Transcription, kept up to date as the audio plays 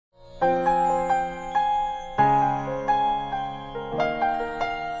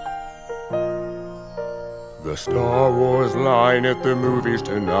The Star Wars line at the movies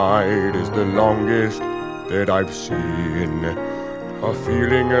tonight is the longest that I've seen. A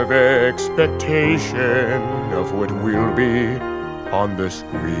feeling of expectation of what will be on the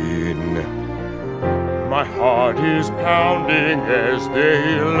screen. My heart is pounding as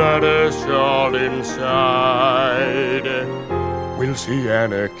they let us all inside. We'll see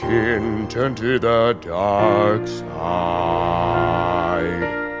Anakin turn to the dark side.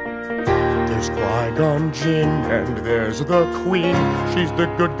 There's Qui-Gon Jinn and there's the Queen. She's the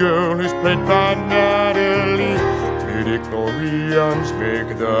good girl who's played by Natalie. Midi-chlorians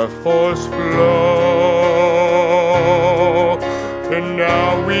make the Force flow. And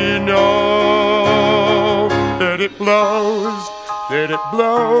now we know that it blows,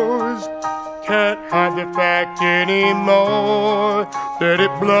 can't hide the fact anymore. That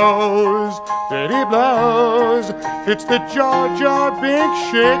it blows, it's the Jar Jar Binks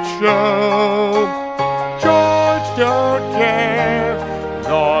shit show. George don't care,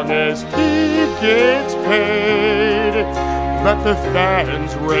 long as he gets paid. Let the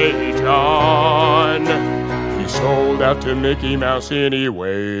fans rage on. He sold out to Mickey Mouse anyway.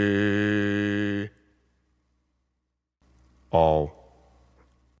 All